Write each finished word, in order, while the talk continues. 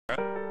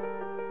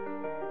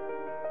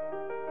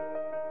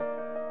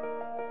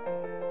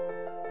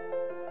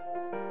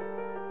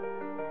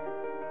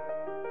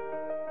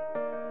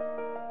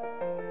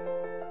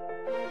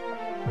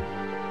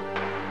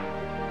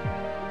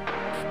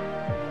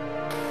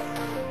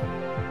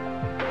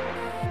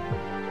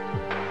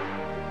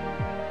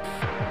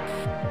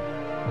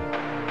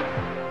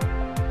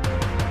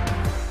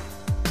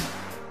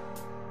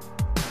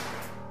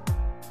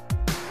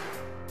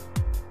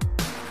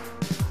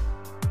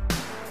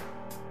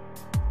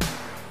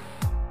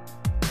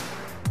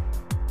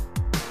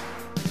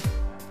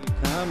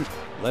comes.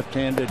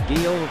 Left-handed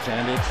deals,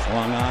 and it's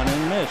swung on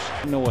and missed.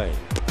 And away.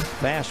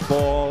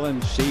 Fastball,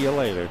 and see you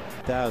later.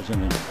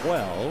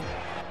 2012.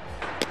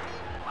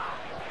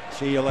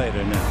 See you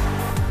later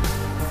now.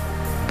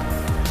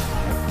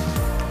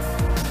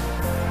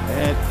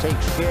 It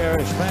takes care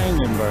of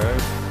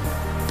Spangenberg.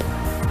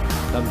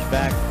 Comes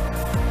back.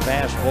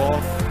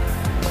 Fastball.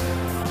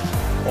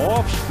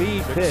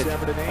 Off-speed pitch.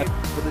 7 and 8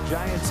 for the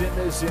Giants in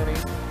this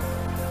inning.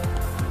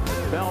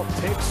 Belt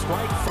takes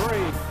strike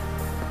 3.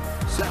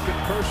 Second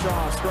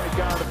Kershaw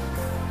strikeout.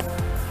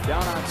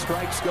 Down on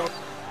strikes go.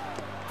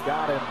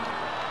 Got him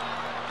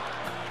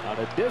on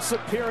a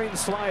disappearing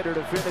slider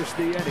to finish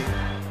the inning.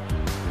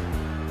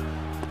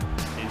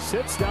 He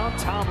sits down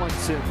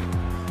Tomlinson.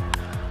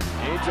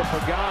 Angel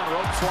Pagan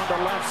ropes one to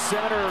left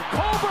center.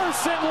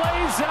 Culberson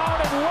lays out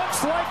and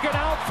looks like an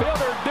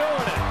outfielder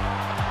doing it.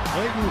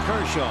 Clayton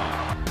Kershaw.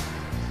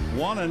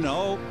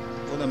 1-0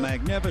 with a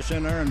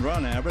magnificent earned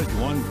run average,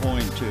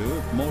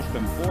 1.2. Most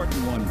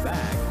important one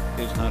back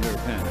is Hunter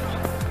Pence.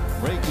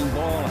 Breaking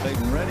ball, big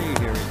and ready.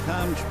 Here he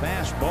comes.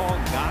 Fastball,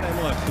 got him.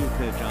 Look,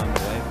 2-pitch on the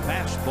way.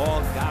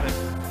 Fastball, got him.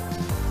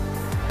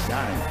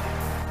 Got him.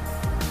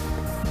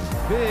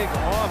 Big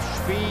off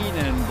speed,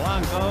 and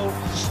Blanco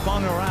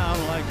spun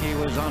around like he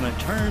was on a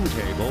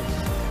turntable.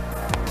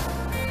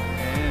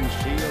 And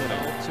sealed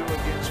out. 2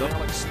 against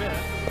Alex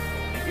Smith.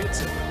 He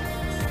gets it.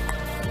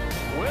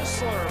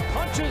 Whistler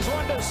punches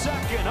one to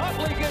second.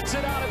 Utley gets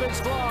it out of his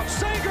glove.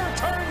 Seager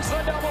turns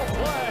the double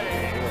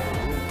play.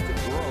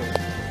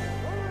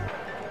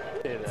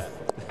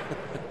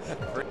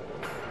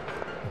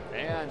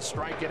 And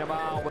striking him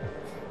out.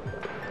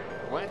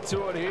 Went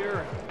to it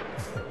here.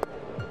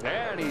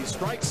 And he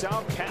strikes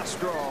out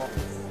Castro.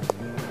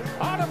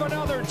 Out of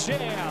another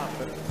jam.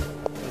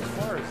 As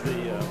far as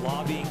the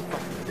lobbying.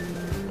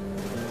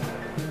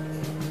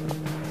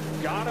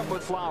 Got him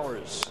with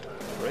Flowers.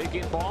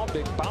 Breaking ball,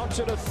 big bounce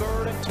to the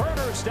third, and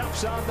Turner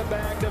steps on the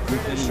bag to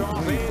finish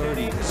off 8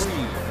 innings.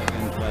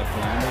 Against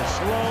left-hander.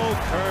 Slow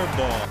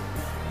curveball.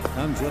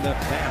 Comes with a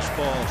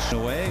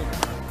fastball away.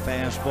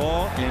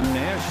 Fastball in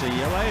there. See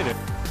you later.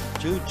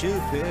 2-2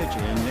 pitch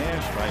in there.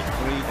 Strike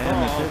 3. And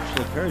the pitch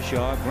to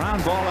Kershaw.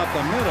 Ground ball up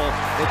the middle.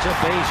 It's a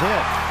base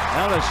hit.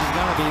 Ellis is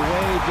going to be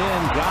waved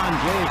in. John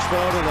Jay's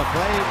throw to the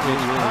plate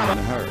is caught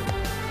and hurt.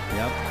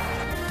 Yep.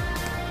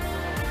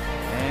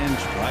 And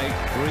strike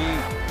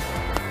 3.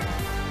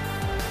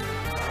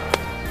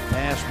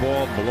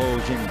 Fastball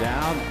blows him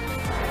down.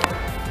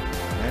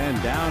 And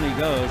down he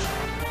goes.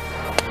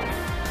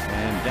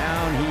 And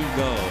down he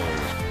goes.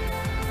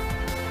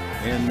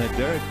 In the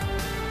dirt.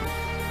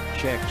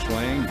 Check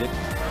swing.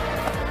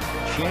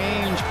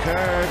 Change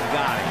curve.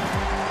 Got him.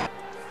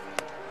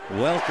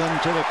 Welcome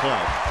to the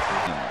club.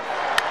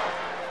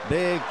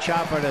 Big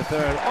chopper to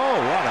third. Oh,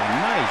 what a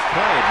nice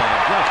play by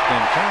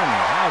Justin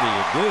Turner. How do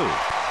you do?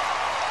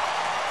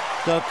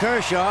 So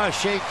Kershaw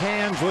shake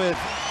hands with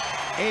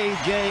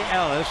A.J.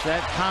 Ellis.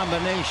 That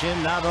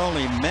combination, not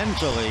only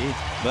mentally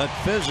but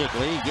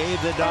physically, gave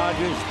the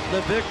Dodgers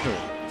the victory.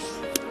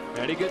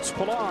 And he gets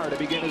Pilar to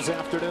begin his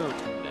afternoon.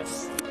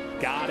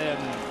 Got him.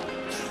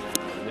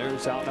 And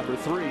there's out number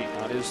 3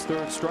 on his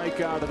 3rd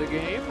strikeout of the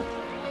game.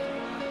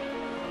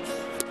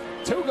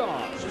 2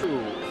 gone.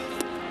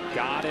 2.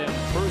 Got him.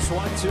 First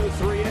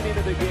 1-2-3 inning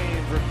of the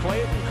game for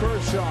Clayton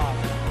Kershaw.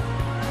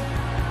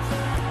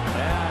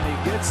 And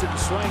he gets him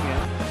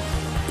swinging.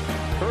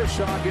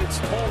 Kershaw gets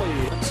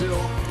Foley until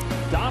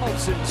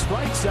Donaldson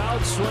strikes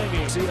out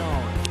swinging.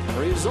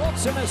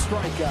 Results in a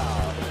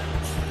strikeout.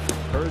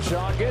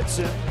 Kershaw gets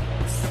him.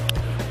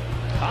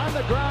 On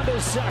the ground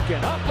is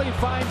second. Utley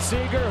finds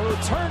Seager, who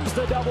turns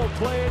the double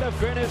play to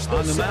finish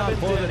the 7th inning. On the mound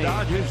for the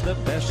Dodgers, the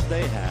best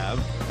they have,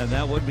 and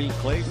that would be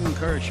Clayton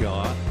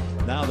Kershaw.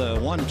 Now the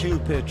 1-2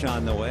 pitch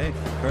on the way.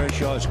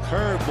 Kershaw's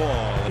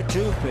curveball. The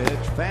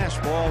 2-pitch.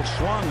 Fastball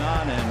swung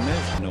on and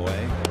missed in the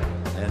way.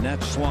 And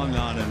that swung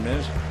on and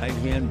missed.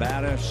 Right-hand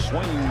batter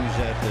swings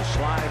at the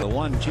slide. The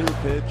 1-2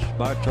 pitch.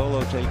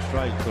 Bartolo takes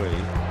strike 3.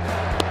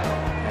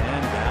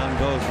 And down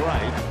goes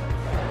right.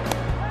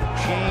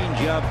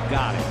 Change up,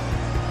 got him.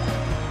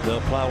 The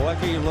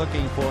Plawecki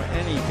looking for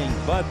anything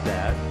but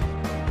that.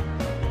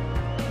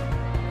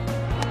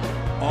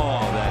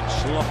 Oh, that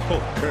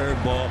slow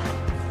curveball.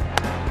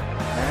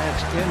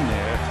 That's in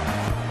there.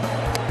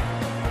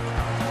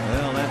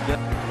 Well, that does.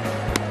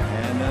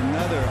 And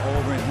another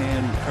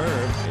overhand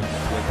curve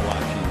with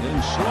Washington.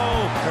 Slow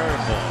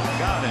curveball.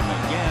 Got him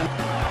again.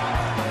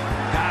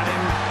 Got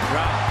him.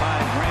 Dropped by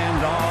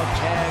Grandal.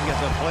 Tag at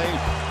the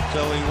plate.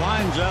 So he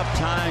winds up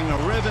tying a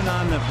ribbon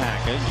on the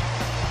package.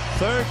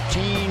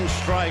 13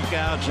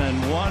 strikeouts and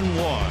 1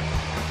 walk.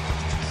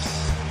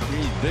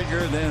 He's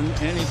bigger than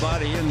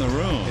anybody in the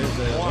room. Here's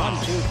a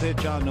 1-2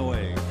 pitch on the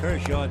way.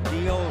 Kershaw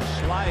deals,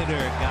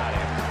 slider, got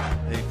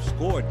him. They've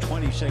scored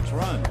 26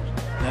 runs.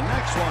 The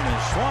next one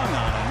is swung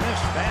on and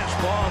missed.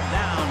 Fastball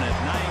down at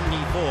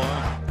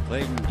 94.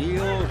 Clayton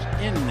deals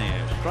in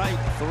there.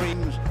 Strike 3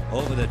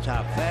 over the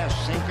top. Fast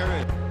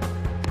sinker.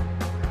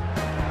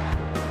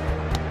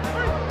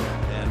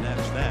 And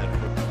that's that.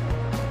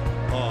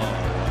 Oh,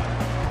 wow.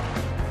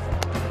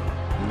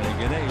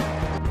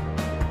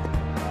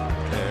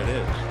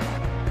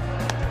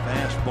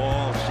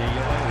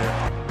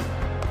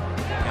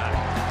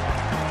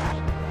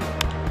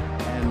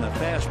 the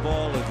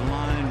fastball is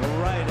lined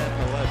right at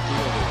the left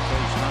fielder,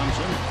 Chase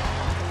Thompson.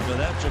 So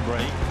that's a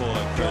break for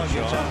Kershaw.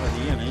 Gets out of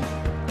the inning.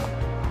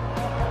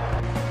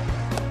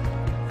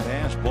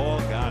 Fastball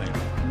got him.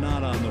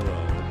 Not on the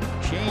road.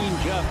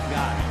 Change up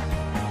got him.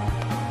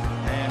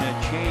 And a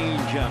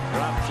change up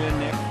drops in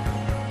there.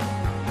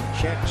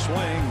 Check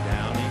swing.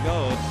 Down he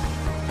goes.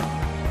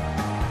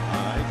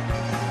 All right.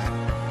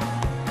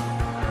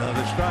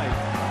 Another strike.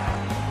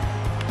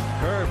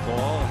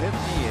 Curveball hit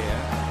in the air.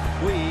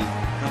 Wee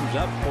comes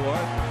up for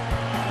it.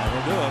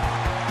 That'll do it.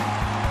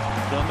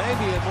 So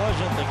maybe it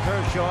wasn't the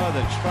Kershaw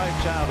that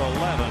strikes out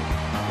 11,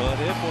 but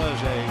it was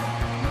a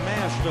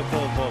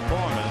masterful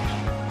performance.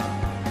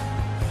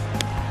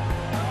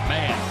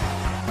 Man.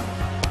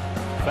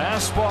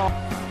 Fastball.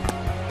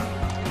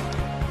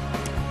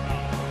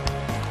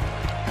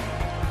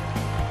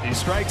 He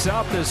strikes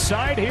out the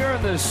side here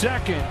in the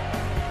second.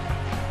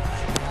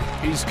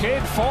 He's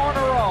K'd 4 in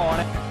a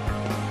row.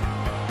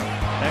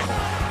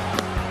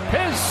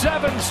 His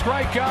 7th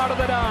strikeout of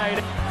the night.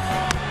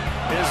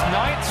 His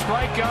 9th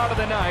strikeout of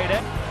the night.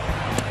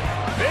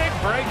 Big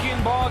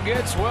breaking ball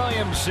gets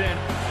Williamson.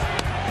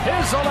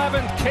 His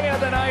 11th K of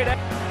the night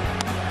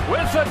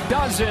with a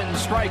dozen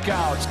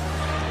strikeouts.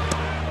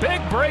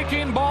 Big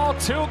breaking ball,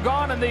 2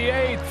 gone in the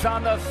 8th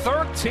on the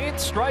 13th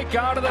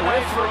strikeout of the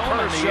night for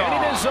Kershaw. The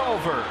inning is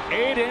over.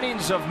 8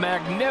 innings of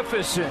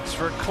magnificence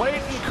for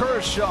Clayton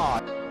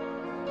Kershaw.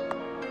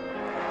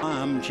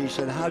 She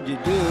said, how'd you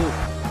do?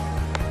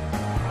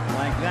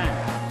 Like that.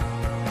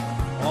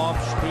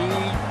 Off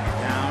speed,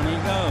 down he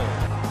goes.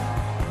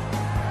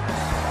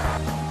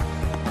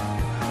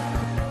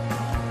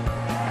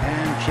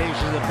 And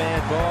chases a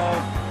bad ball.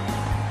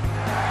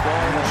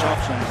 Ball in the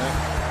soft center.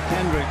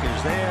 Kendrick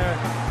is there,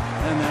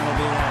 and that'll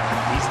be that.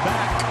 He's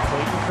back.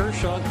 Clayton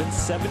Kershaw has been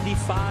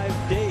 75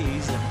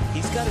 days, and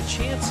he's got a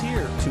chance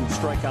here to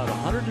strike out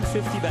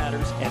 150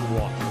 batters and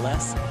walk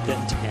less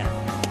than 10.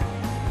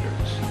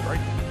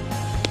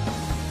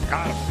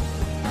 Got him.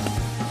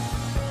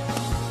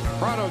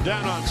 Prado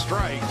down on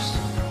strikes.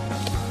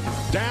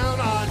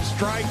 Down on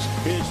strikes,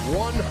 his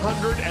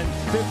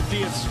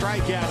 150th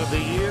strikeout of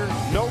the year.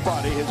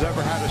 Nobody has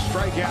ever had a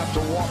strikeout to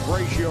walk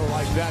ratio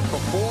like that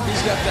before. He's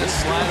got that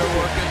slider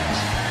working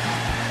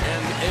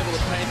and able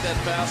to paint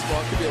that fastball.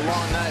 It could be a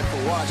long night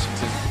for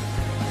Washington.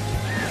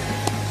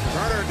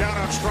 Turner down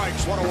on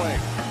strikes, 1 away.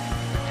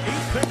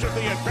 Eighth pitch of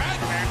the at-bat,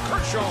 and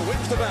Kershaw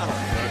wins the battle.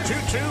 A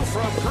 2-2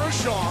 from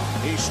Kershaw.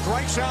 He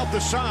strikes out the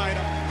side.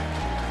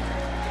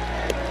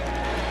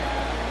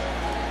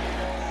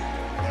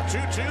 A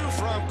 2-2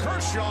 from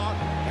Kershaw,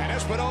 and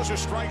Espinosa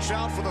strikes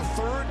out for the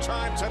 3rd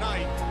time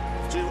tonight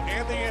to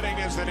end the inning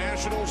as the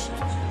Nationals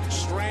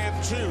strand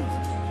 2.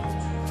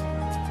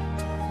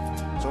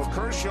 So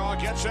Kershaw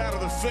gets out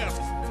of the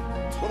 5th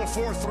with a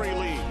 4-3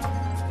 lead.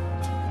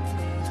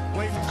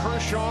 Clayton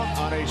Kershaw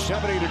on a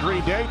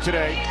 70-degree day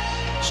today.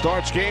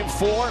 Starts game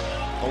 4.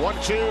 A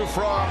 1-2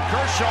 from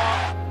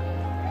Kershaw.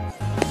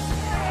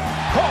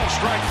 Call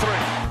strike 3.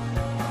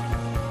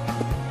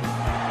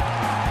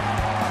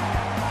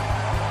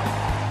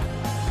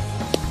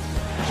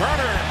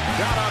 Turner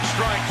down on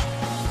strikes.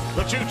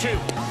 The 2-2.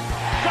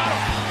 Got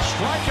him.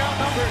 Strikeout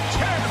number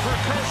 10 for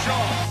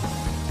Kershaw.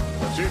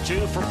 The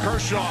 2-2 from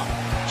Kershaw.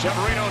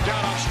 Severino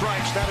down on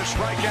strikes. That is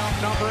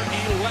strikeout number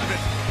 11.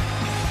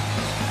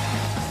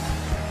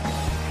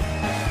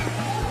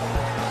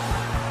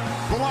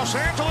 The Los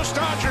Angeles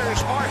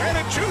Dodgers are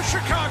headed to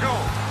Chicago.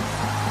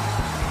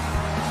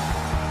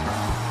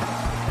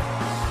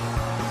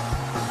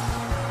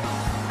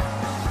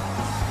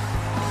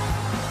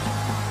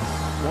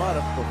 What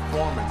a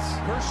performance.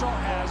 Kershaw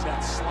has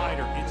that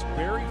slider. It's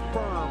very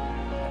firm,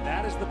 and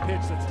that is the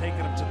pitch that's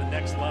taken him to the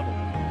next level.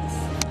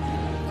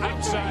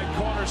 Outside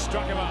corner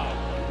struck him out.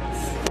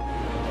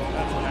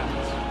 That's what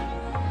happens.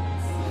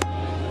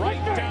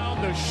 Right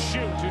down the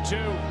chute, 2-2.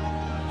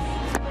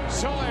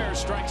 Soler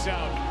strikes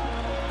out.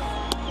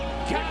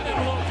 Got it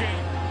looking.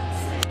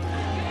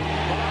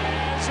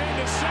 Baez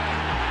into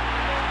second.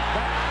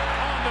 Back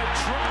on the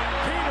track,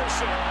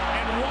 Peterson.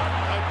 And what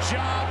a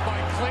job by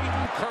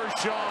Clayton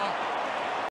Kershaw.